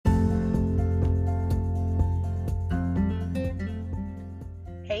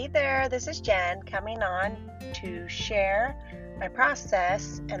there, this is Jen coming on to share my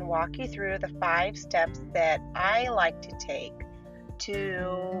process and walk you through the 5 steps that I like to take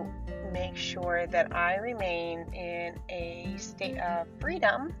to make sure that I remain in a state of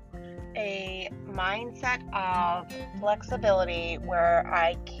freedom, a mindset of flexibility where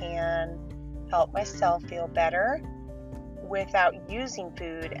I can help myself feel better without using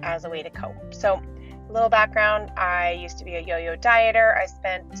food as a way to cope. So, a little background, I used to be a yo-yo dieter. I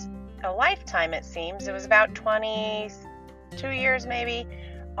spent a lifetime, it seems. It was about 22 years maybe,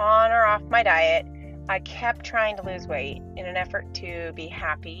 on or off my diet. I kept trying to lose weight in an effort to be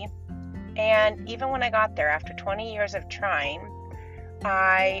happy. And even when I got there, after 20 years of trying,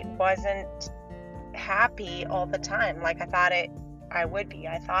 I wasn't happy all the time like I thought I would be.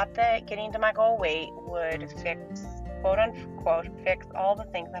 I thought that getting to my goal weight would fix, quote unquote, fix all the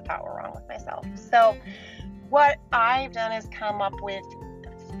things I thought were wrong with myself. So what I've done is come up with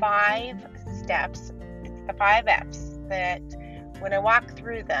 5 steps. It's the 5 F's that when I walk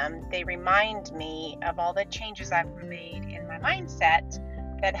through them, they remind me of all the changes I've made in my mindset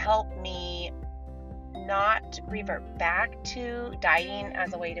that help me not revert back to dieting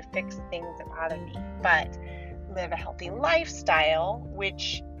as a way to fix things that bother me, but live a healthy lifestyle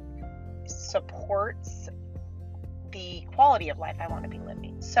which supports the quality of life I want to be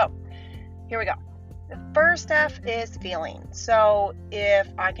living. So here we go. The first F is feeling. So if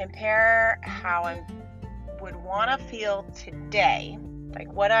I compare how I would want to feel today, like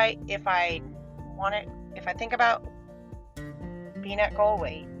if I think about being at goal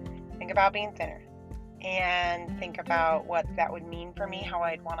weight, think about being thinner, and think about what that would mean for me, how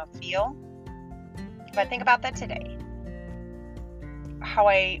I'd want to feel. If I think about that today, how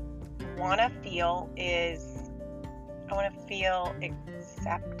I want to feel is I want to feel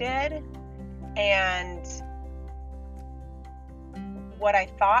accepted, and what I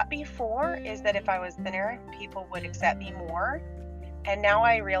thought before is that if I was thinner, people would accept me more, and now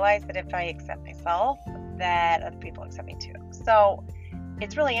I realize that if I accept myself, that other people accept me too. So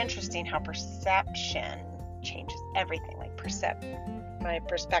it's really interesting how perception changes everything, like my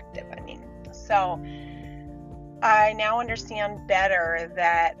perspective, So I now understand better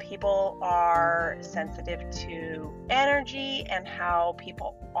that people are sensitive to energy, and how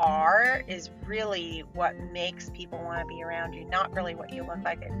people are is really what makes people want to be around you, not really what you look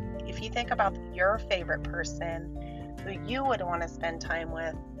like. If you think about your favorite person who you would want to spend time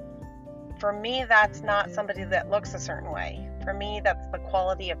with, for me, that's not somebody that looks a certain way. For me, that's the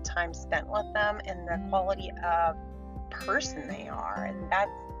quality of time spent with them and the quality of person they are. And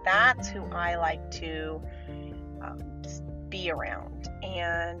that's who I like to be around.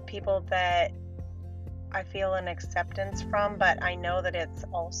 And people that I feel an acceptance from, but I know that it's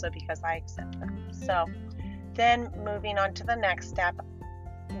also because I accept them. So then moving on to the next step,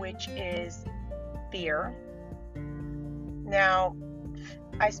 which is fear. Now,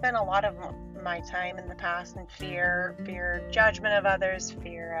 I spent a lot of my time in the past in fear of judgment of others,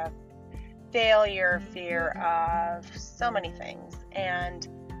 fear of failure, fear of so many things. And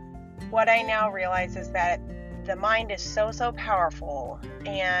what I now realize is that the mind is so powerful.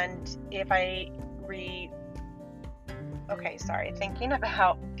 And if thinking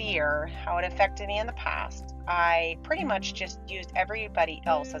about fear, how it affected me in the past, I pretty much just used everybody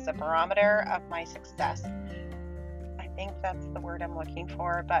else as a barometer of my success. I think that's the word I'm looking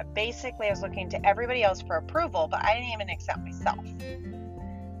for, but basically I was looking to everybody else for approval, but I didn't even accept myself.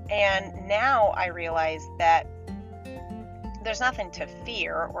 And now I realize that there's nothing to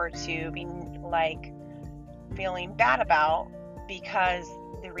fear or to be like feeling bad about, because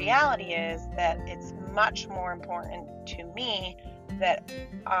the reality is that it's much more important to me that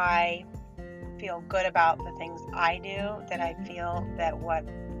I feel good about the things I do, that I feel that what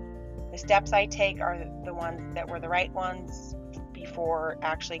the steps I take are the ones that were the right ones before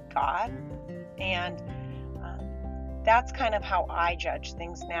actually God. And that's kind of how I judge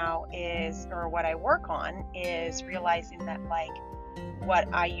things now, or what I work on is realizing that like what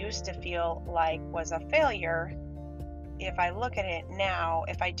I used to feel like was a failure, if I look at it now,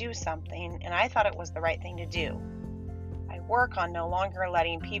 if I do something and I thought it was the right thing to do, I work on no longer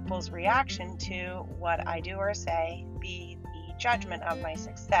letting people's reaction to what I do or say be the judgment of my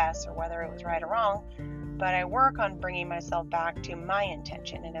success or whether it was right or wrong, but I work on bringing myself back to my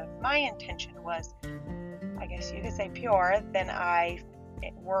intention. And if my intention was, I guess you could say, pure, then I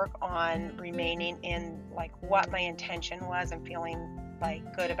work on remaining in like what my intention was and feeling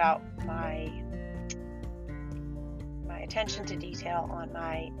like good about my attention to detail on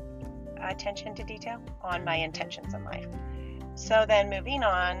my intentions in life. So then moving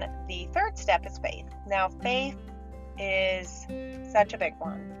on, the third step is faith. Now faith is such a big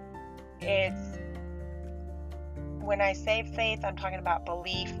one. it's, when I say faith, I'm talking about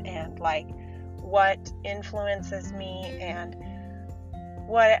belief and like what influences me. And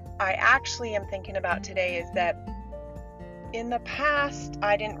what I actually am thinking about today is that in the past,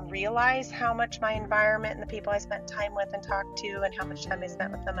 I didn't realize how much my environment and the people I spent time with and talked to and how much time I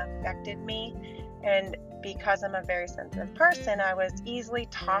spent with them affected me. And because I'm a very sensitive person, I was easily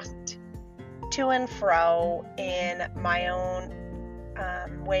tossed to and fro in my own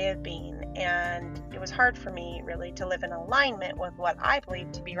way of being. And it was hard for me really to live in alignment with what I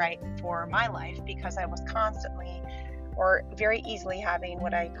believed to be right for my life, because I was constantly or very easily having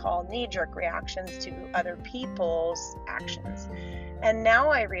what I call knee-jerk reactions to other people's actions. And now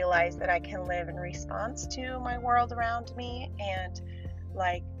I realize that I can live in response to my world around me and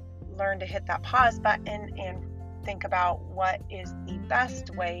like learn to hit that pause button and think about what is the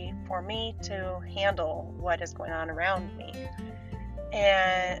best way for me to handle what is going on around me.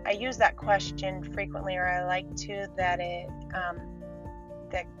 And I use that question frequently, or I like to, that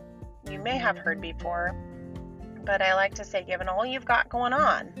you may have heard before, but I like to say, given all you've got going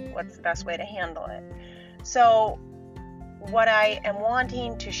on, what's the best way to handle it? So what I am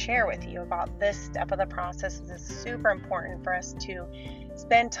wanting to share with you about this step of the process is it's super important for us to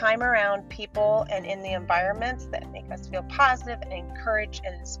spend time around people and in the environments that make us feel positive and encouraged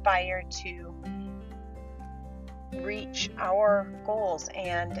and inspired to reach our goals.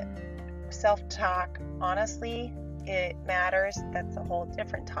 And self-talk, honestly, it matters. That's a whole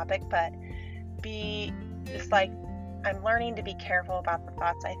different topic, but it's like I'm learning to be careful about the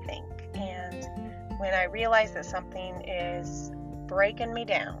thoughts I think. And when I realize that something is breaking me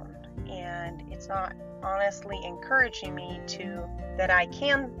down and it's not honestly encouraging me to that I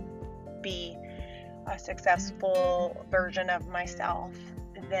can be a successful version of myself,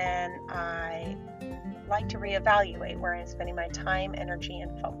 then I like to reevaluate where I'm spending my time, energy,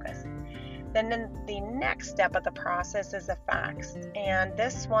 and focus. Then the next step of the process is the facts. And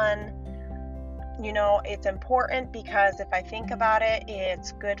this one, it's important because if I think about it,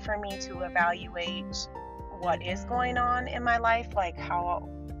 it's good for me to evaluate what is going on in my life, like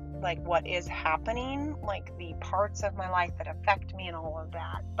what is happening, like the parts of my life that affect me and all of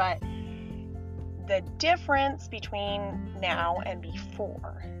that. But the difference between now and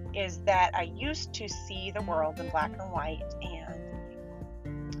before is that I used to see the world in black and white,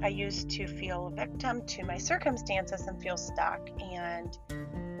 and I used to feel a victim to my circumstances and feel stuck. And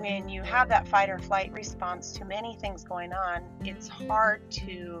when you have that fight or flight response to many things going on, it's hard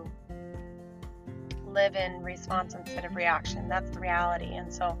to live in response instead of reaction. That's the reality.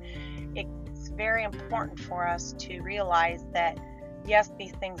 And so it's very important for us to realize that, yes,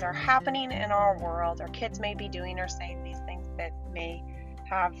 these things are happening in our world. Our kids may be doing or saying these things that may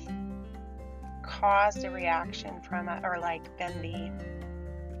have caused a reaction from it, or like been the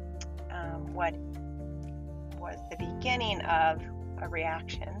what was the beginning of a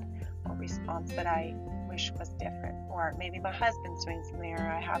reaction or response that I wish was different. Or maybe my husband's doing something,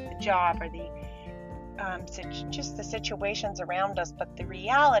 or I have the job, or just the situations around us. But the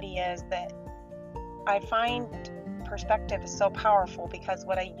reality is that I find perspective is so powerful, because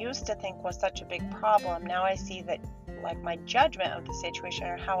what I used to think was such a big problem, now I see that like my judgment of the situation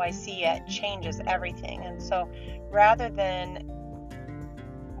or how I see it changes everything. And so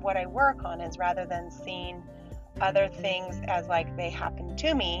what I work on is, rather than seeing other things as like they happen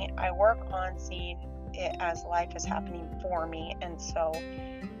to me, I work on seeing it as life is happening for me. And so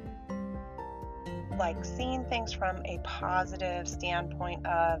like seeing things from a positive standpoint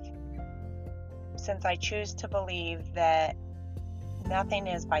of, since I choose to believe that nothing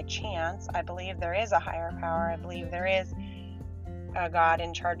is by chance, I believe there is a higher power, I believe there is a God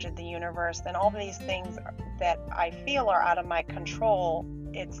in charge of the universe, then all these things that I feel are out of my control,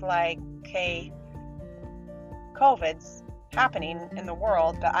 it's like, okay, COVID's happening in the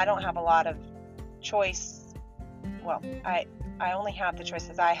world, but I don't have a lot of choice. Well, I only have the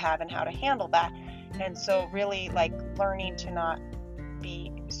choices I have and how to handle that. And so really like learning to not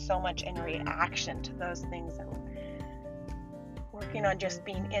be so much in reaction to those things and working on just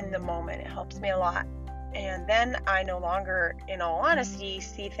being in the moment, it helps me a lot. And then I no longer, in all honesty,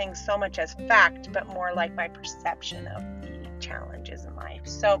 see things so much as fact, but more like my perception of the challenges in life.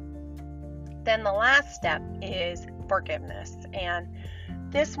 So then the last step is forgiveness. And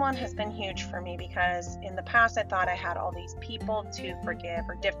this one has been huge for me, because in the past I thought I had all these people to forgive,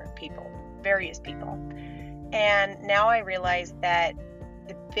 or different people, various people. And now I realize that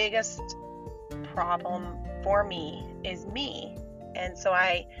the biggest problem for me is me. And so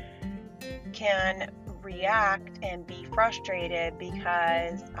I can react and be frustrated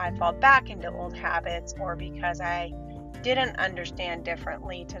because I fall back into old habits, or because I didn't understand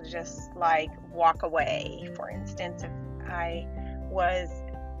differently to just like walk away. For instance, if I was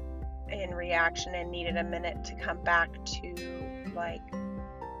in reaction and needed a minute to come back to like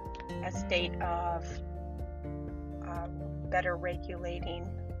a state of better regulating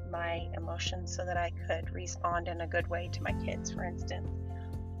my emotions so that I could respond in a good way to my kids, for instance.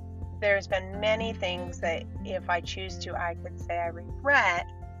 There's been many things that if I choose to, I could say I regret,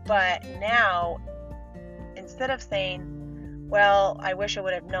 but now instead of saying, well, I wish I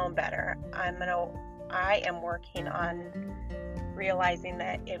would have known better, I am working on realizing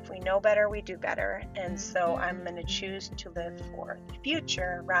that if we know better, we do better. And so I'm going to choose to live for the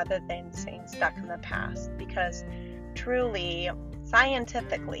future rather than staying stuck in the past, because truly,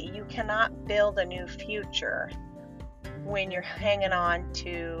 scientifically, you cannot build a new future when you're hanging on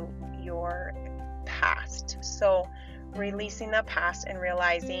to your past. So releasing the past and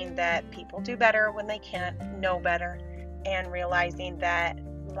realizing that people do better when they can't know better, and realizing that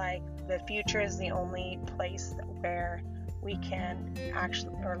like the future is the only place where we can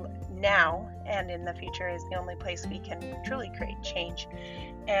actually, or now and in the future is the only place we can truly create change.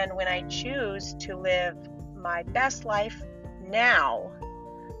 And when I choose to live my best life now,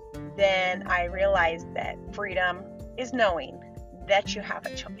 then I realize that freedom is knowing that you have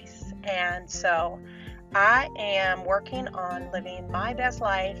a choice. And so I am working on living my best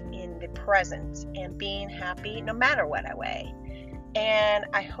life in the present and being happy no matter what I weigh. And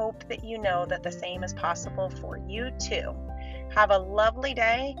I hope that you know that the same is possible for you too. Have a lovely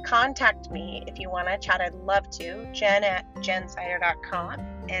day. Contact me if you want to chat. I'd love to. Jen@jensider.com.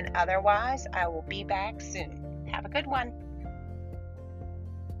 And otherwise, I will be back soon. Have a good one.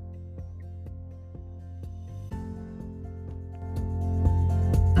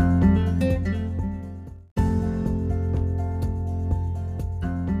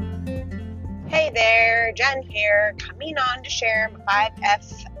 Hey there, Jen here, coming on to share my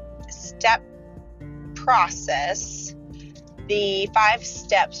 5F step process, the 5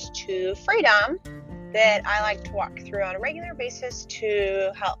 steps to freedom that I like to walk through on a regular basis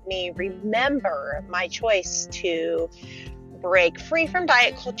to help me remember my choice to break free from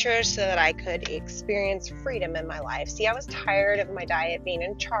diet culture so that I could experience freedom in my life. See, I was tired of my diet being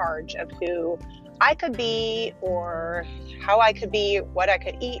in charge of who I could be, or how I could be, what I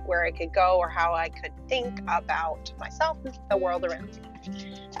could eat, where I could go, or how I could think about myself and the world around me.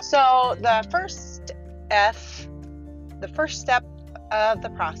 So the first step of the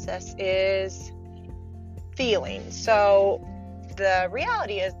process is feeling. So the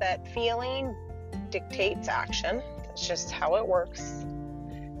reality is that feeling dictates action. That's just how it works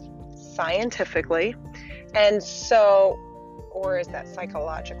scientifically. And so, or is that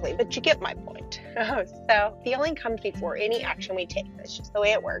psychologically? But you get my point. So feeling comes before any action we take. That's just the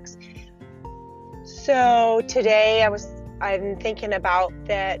way it works. So today I'm thinking about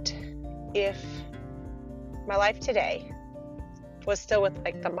that if my life today was still with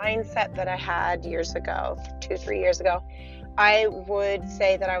like the mindset that I had years ago, 2-3 years ago, I would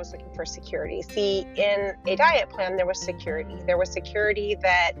say that I was looking for security. See, in a diet plan, there was security. There was security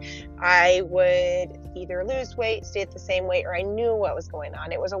that I would either lose weight, stay at the same weight, or I knew what was going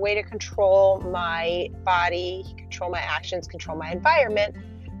on. It was a way to control my body, control my actions, control my environment.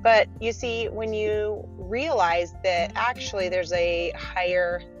 But you see, when you realize that actually there's a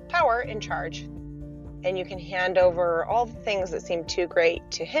higher power in charge, and you can hand over all the things that seem too great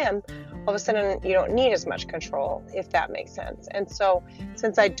to him, all of a sudden you don't need as much control, if that makes sense. And so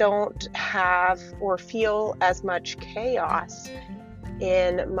since I don't have or feel as much chaos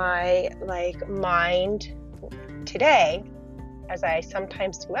in my mind today as I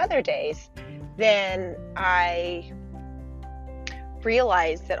sometimes do other days, then I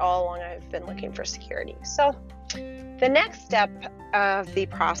realize that all along I've been looking for security. So the next step of the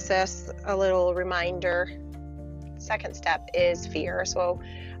process, a little reminder, second step is fear. So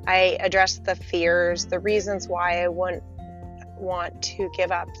I address the fears, the reasons why I wouldn't want to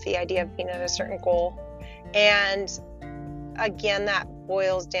give up the idea of being at a certain goal. And again, that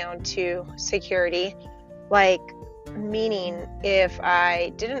boils down to security, like meaning if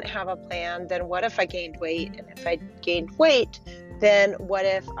I didn't have a plan, then what if I gained weight? And if I gained weight, then what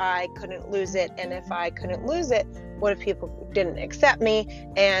if I couldn't lose it? And if I couldn't lose it, what if people didn't accept me?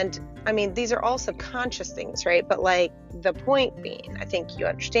 And I mean, these are all subconscious things, right? But like the point being, I think you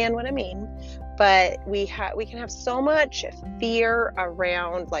understand what I mean, but we can have so much fear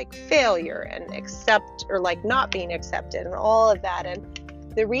around like failure and like not being accepted and all of that. And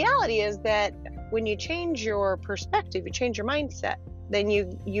the reality is that when you change your perspective, you change your mindset, then you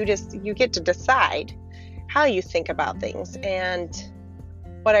get to decide how you think about things. And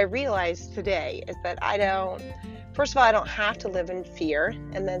what I realized today is that first of all, I don't have to live in fear.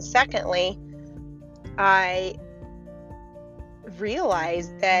 And then secondly, I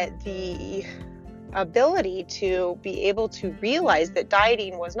realized that the ability to be able to realize that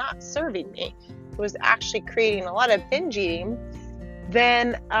dieting was not serving me, it was actually creating a lot of binge eating,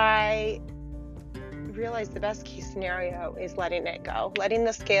 then I realized the best case scenario is letting it go, letting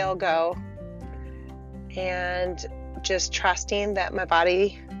the scale go, and just trusting that my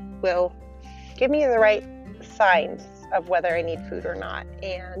body will give me the right signs of whether I need food or not,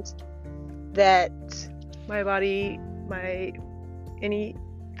 and that my body, any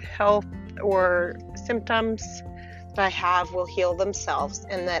health or symptoms that I have will heal themselves,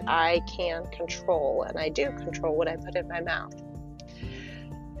 and that I can control, and I do control what I put in my mouth.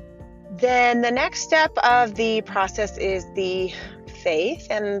 Then the next step of the process is the faith,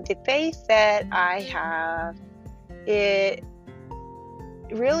 and the faith that I have, it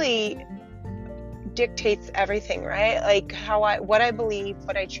really dictates everything, right? Like what I believe,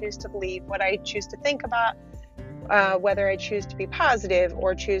 what I choose to believe, what I choose to think about, whether I choose to be positive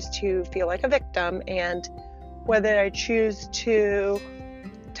or choose to feel like a victim, and whether I choose to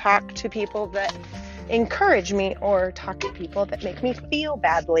talk to people that encourage me or talk to people that make me feel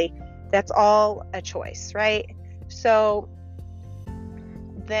badly. That's all a choice, right? So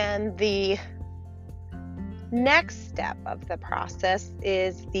then the next step of the process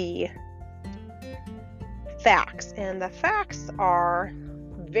is the facts. And the facts are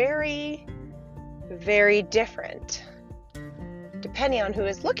very, very different depending on who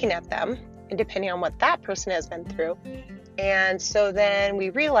is looking at them and depending on what that person has been through. And so then we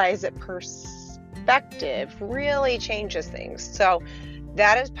realize that perspective really changes things. So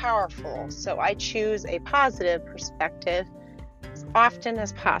that is powerful. So I choose a positive perspective as often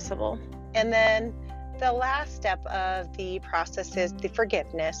as possible. And then the last step of the process is the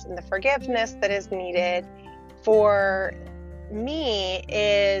forgiveness. And the forgiveness that is needed for me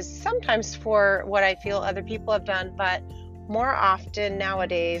is sometimes for what I feel other people have done, but more often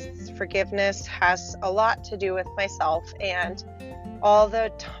nowadays, forgiveness has a lot to do with myself and all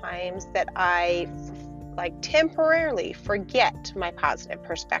the times that I temporarily forget my positive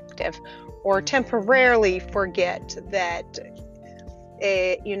perspective, or temporarily forget that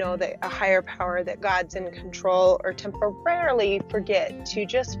that a higher power, that God's in control, or temporarily forget to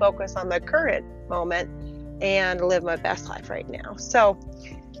just focus on the current moment and live my best life right now. So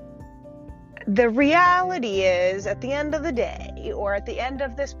the reality is, at the end of the day, or at the end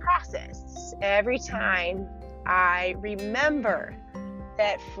of this process, every time I remember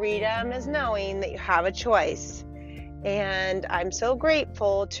that freedom is knowing that you have a choice. And I'm so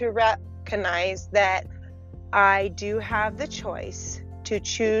grateful to recognize that I do have the choice to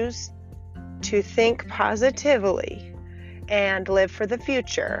choose to think positively and live for the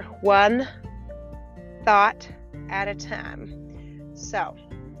future, one thought at a time. So,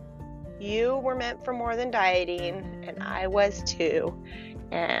 you were meant for more than dieting, and I was too.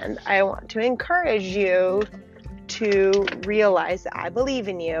 And I want to encourage you to realize that I believe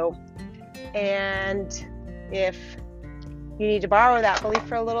in you. And if you need to borrow that belief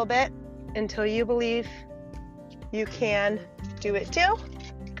for a little bit until you believe you can do it too,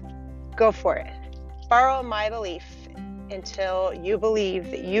 go for it. Borrow my belief until you believe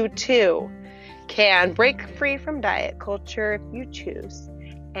that you too can break free from diet culture if you choose,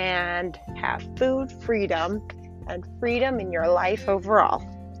 and have food freedom and freedom in your life overall.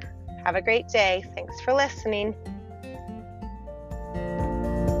 Have a great day. Thanks for listening.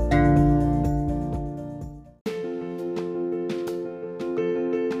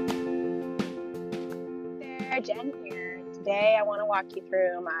 Jen here. Today I want to walk you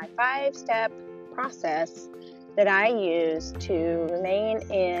through my 5-step process that I use to remain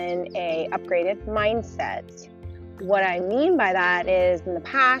in a upgraded mindset. What I mean by that is, in the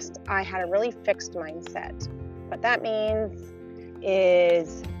past I had a really fixed mindset. What that means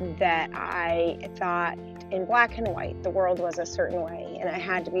is that I thought in black and white the world was a certain way, and I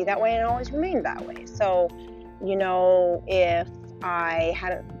had to be that way and always remained that way. So, if I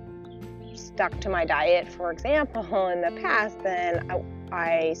hadn't stuck to my diet, for example, in the past, then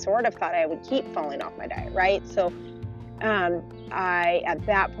I sort of thought I would keep falling off my diet, right? So I, at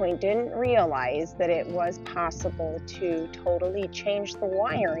that point, didn't realize that it was possible to totally change the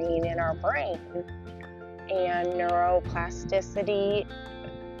wiring in our brain, and neuroplasticity,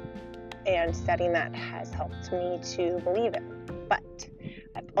 and studying that has helped me to believe it. But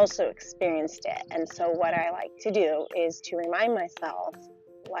I've also experienced it, and so what I like to do is to remind myself,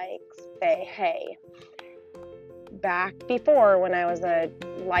 say, hey, back before when I was a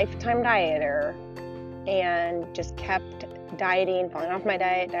lifetime dieter and just kept dieting, falling off my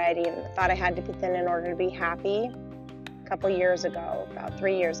diet, dieting, thought I had to be thin in order to be happy a couple years ago, about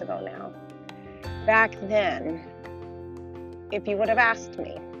 3 years ago now. Back then, if you would have asked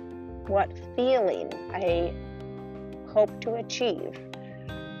me what feeling I hope to achieve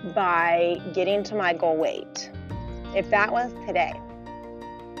by getting to my goal weight, if that was today,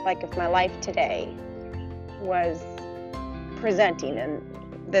 like if my life today was presenting and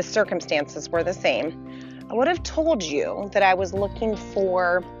the circumstances were the same, I would have told you that I was looking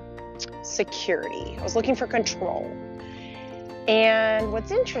for security. I was looking for control. And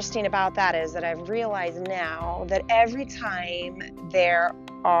what's interesting about that is that I've realized now that every time there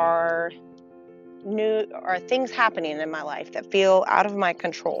are things happening in my life that feel out of my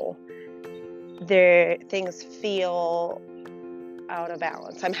control, things feel out of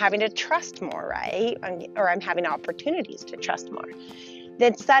balance. I'm having to trust more, right? I'm having opportunities to trust more.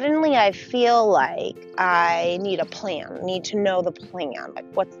 Then suddenly I feel like I need a plan, need to know the plan. Like,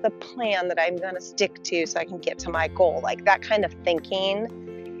 what's the plan that I'm going to stick to so I can get to my goal? Like that kind of thinking.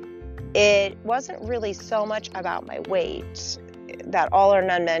 It wasn't really so much about my weight, that all or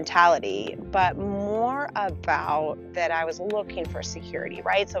none mentality, but more about that I was looking for security,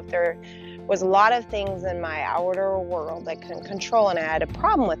 right? So if there was a lot of things in my outer world I couldn't control and I had a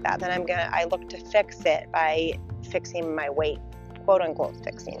problem with that, then I look to fix it by fixing my weight, quote unquote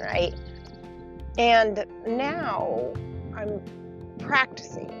fixing, right? And now I'm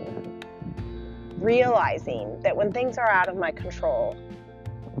practicing realizing that when things are out of my control,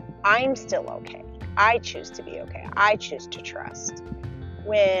 I'm still okay. I choose to be okay. I choose to trust.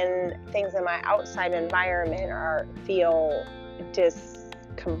 When things in my outside environment feel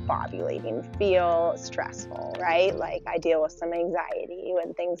discombobulating, feel stressful, right? Like I deal with some anxiety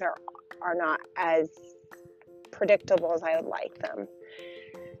when things are not as predictable as I would like them.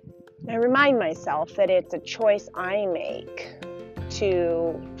 I remind myself that it's a choice I make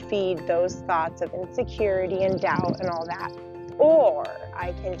to feed those thoughts of insecurity and doubt and all that. Or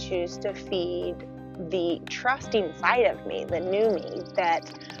I can choose to feed the trusting side of me, the new me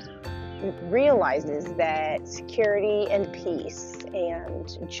that realizes that security and peace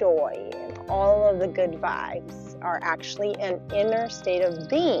and joy and all of the good vibes are actually an inner state of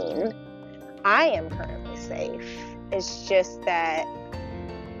being. I am currently safe. It's just that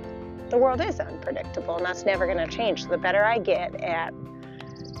the world is unpredictable and that's never going to change. So the better I get at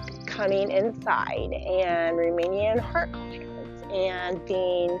coming inside and remaining in heart coherence and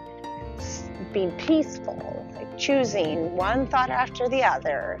being peaceful, like choosing one thought after the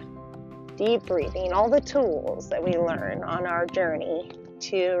other, deep breathing, all the tools that we learn on our journey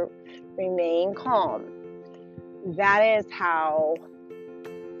to remain calm. That is how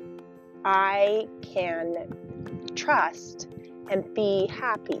I can trust and be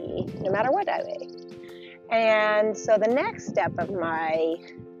happy no matter what I weigh. And so the next step of my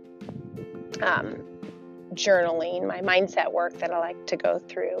journaling, my mindset work that I like to go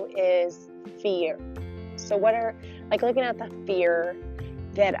through is fear. So what are, like looking at the fear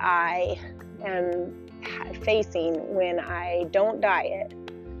that I am facing when I don't diet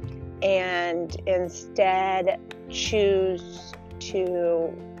and instead choose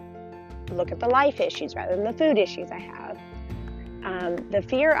to look at the life issues rather than the food issues I have. The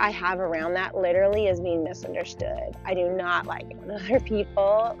fear I have around that literally is being misunderstood. I do not like it when other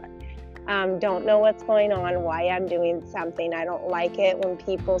people don't know what's going on, why I'm doing something. I don't like it when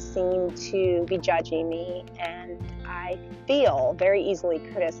people seem to be judging me, and I feel very easily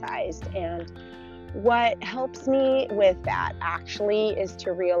criticized. And what helps me with that actually is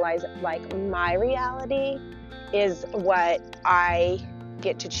to realize like my reality is what I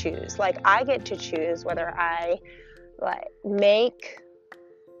get to choose. Like I get to choose whether I make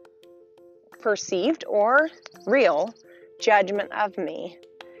perceived or real judgment of me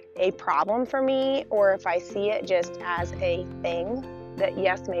a problem for me, or if I see it just as a thing that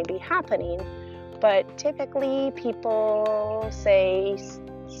yes may be happening, but typically people say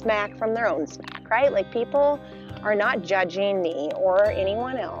smack from their own smack, right? Like people are not judging me or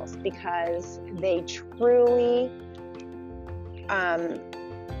anyone else because they truly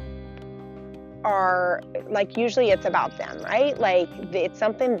are, like, usually it's about them, right? Like it's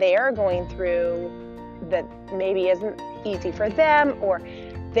something they're going through that maybe isn't easy for them, or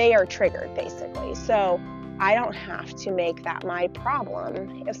they are triggered basically. So I don't have to make that my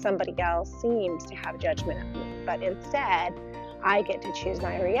problem if somebody else seems to have judgment of me, but instead I get to choose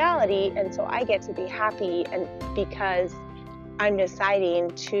my reality, and so I get to be happy, and because I'm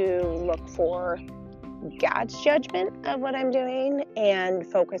deciding to look for God's judgment of what I'm doing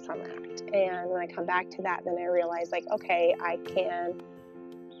and focus on that. And when I come back to that, then I realize like, okay, I can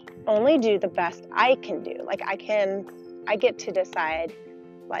only do the best I can do. Like I can I get to decide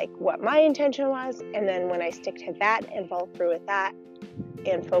like what my intention was, and then when I stick to that and follow through with that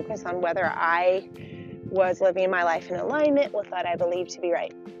and focus on whether I was living my life in alignment with what I believe to be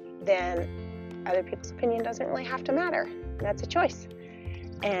right, then other people's opinion doesn't really have to matter. That's a choice.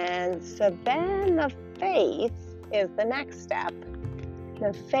 And so then the faith is the next step.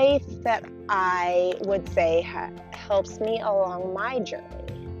 The faith that I would say helps me along my journey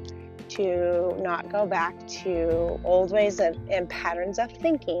to not go back to old ways and patterns of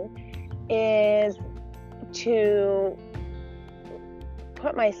thinking is to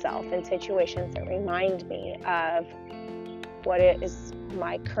put myself in situations that remind me of what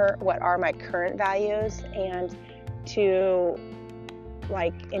are my current values, and to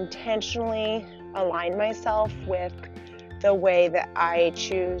like intentionally align myself with the way that I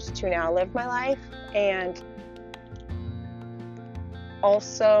choose to now live my life, and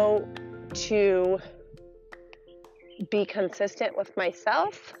also to be consistent with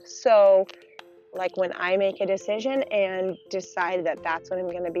myself. So like when I make a decision and decide that that's what I'm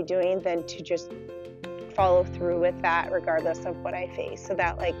going to be doing, then to just follow through with that regardless of what I face. So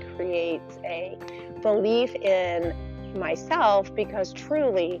that like creates a belief in myself, because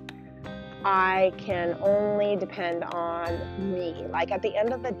truly I can only depend on me. Like at the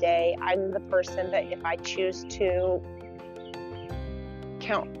end of the day, I'm the person that if I choose to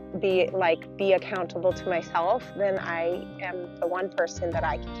be accountable to myself, then I am the one person that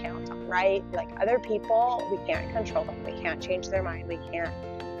I can count on, right? Like other people, we can't control them. We can't change their mind. We can't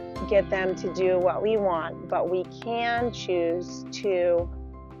get them to do what we want, but we can choose to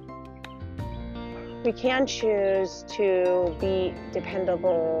be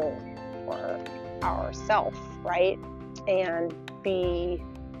dependable for ourselves, right? And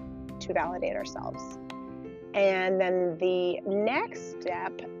to validate ourselves. And then the next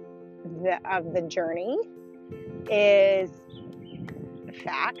step of the journey is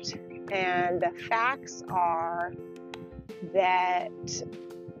fact. And the facts are that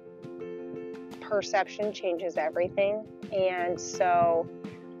perception changes everything. And so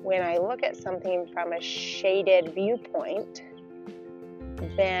when I look at something from a shaded viewpoint,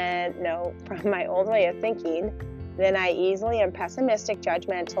 from my old way of thinking, then I easily am pessimistic,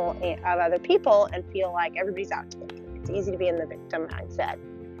 judgmental of other people, and feel like everybody's out to get me. It's easy to be in the victim mindset.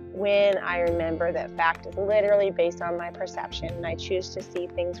 When I remember that fact is literally based on my perception, and I choose to see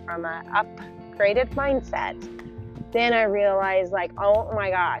things from an upgraded mindset, then I realize like, oh my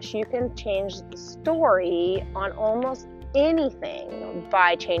gosh, you can change the story on almost anything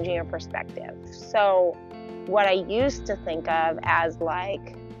by changing your perspective. So what I used to think of as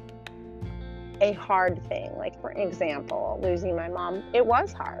like a hard thing, like for example, losing my mom, it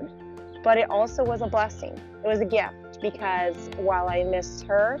was hard, but it also was a blessing. It was a gift, because while I missed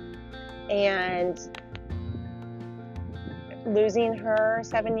her and losing her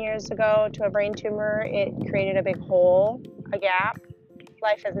 7 years ago to a brain tumor, it created a big hole, a gap.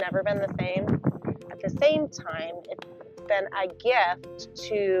 Life has never been the same. At the same time, it's been a gift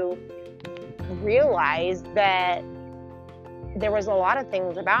to realize that there was a lot of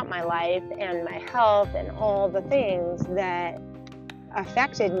things about my life and my health and all the things that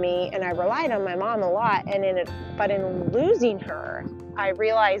affected me, and I relied on my mom a lot. But in losing her, I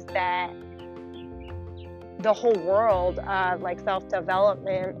realized that the whole world of like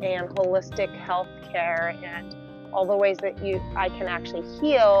self-development and holistic health care and all the ways that I can actually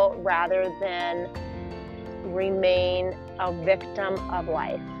heal rather than remain a victim of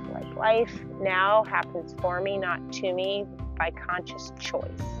life. Like life now happens for me, not to me, by conscious choice.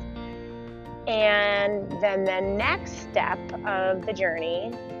 And then the next step of the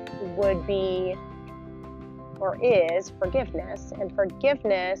journey would be, or is, forgiveness. And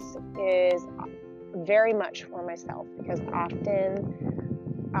forgiveness is very much for myself, because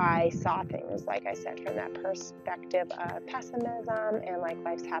often I saw things, like I said, from that perspective of pessimism and like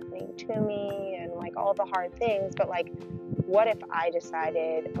life's happening to me and like all the hard things. But like, what if I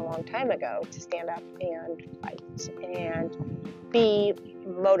decided a long time ago to stand up and fight and be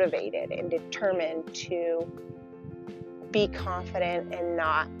motivated and determined to be confident and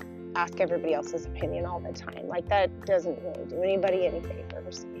not ask everybody else's opinion all the time? Like that doesn't really do anybody any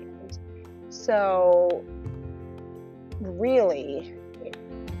favors. And so really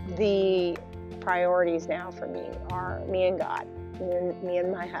the priorities now for me are me and God, me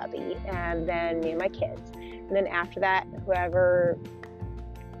and my hubby, and then me and my kids. And then after that, whoever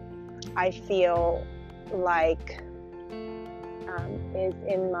I feel like is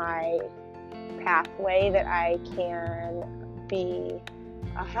in my pathway that I can be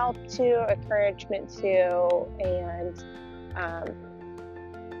a help to, encouragement to, and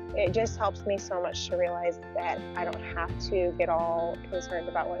it just helps me so much to realize that I don't have to get all concerned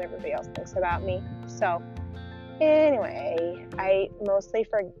about what everybody else thinks about me. So anyway, I mostly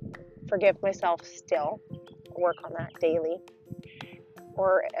forgive myself still, work on that daily,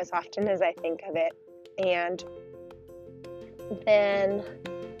 or as often as I think of it. And then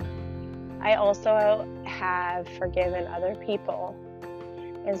I also have forgiven other people.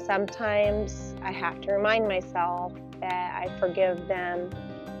 And sometimes I have to remind myself that I forgive them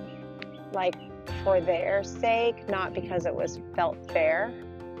like for their sake, not because it was felt fair.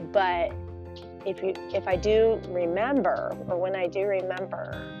 But if I do remember, or when I do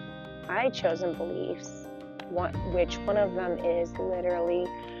remember my chosen beliefs, which one of them is literally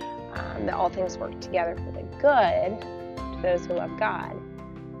that all things work together for the good to those who love God.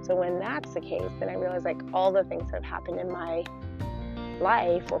 So when that's the case, then I realize like all the things that have happened in my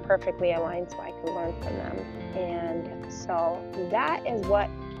life were perfectly aligned so I can learn from them. And so that is what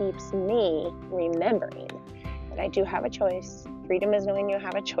keeps me remembering that I do have a choice. Freedom is knowing you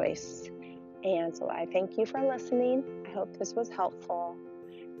have a choice. And so I thank you for listening. I hope this was helpful.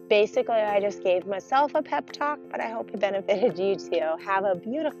 Basically, I just gave myself a pep talk, but I hope it benefited you too. Have a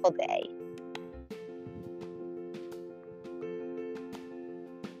beautiful day.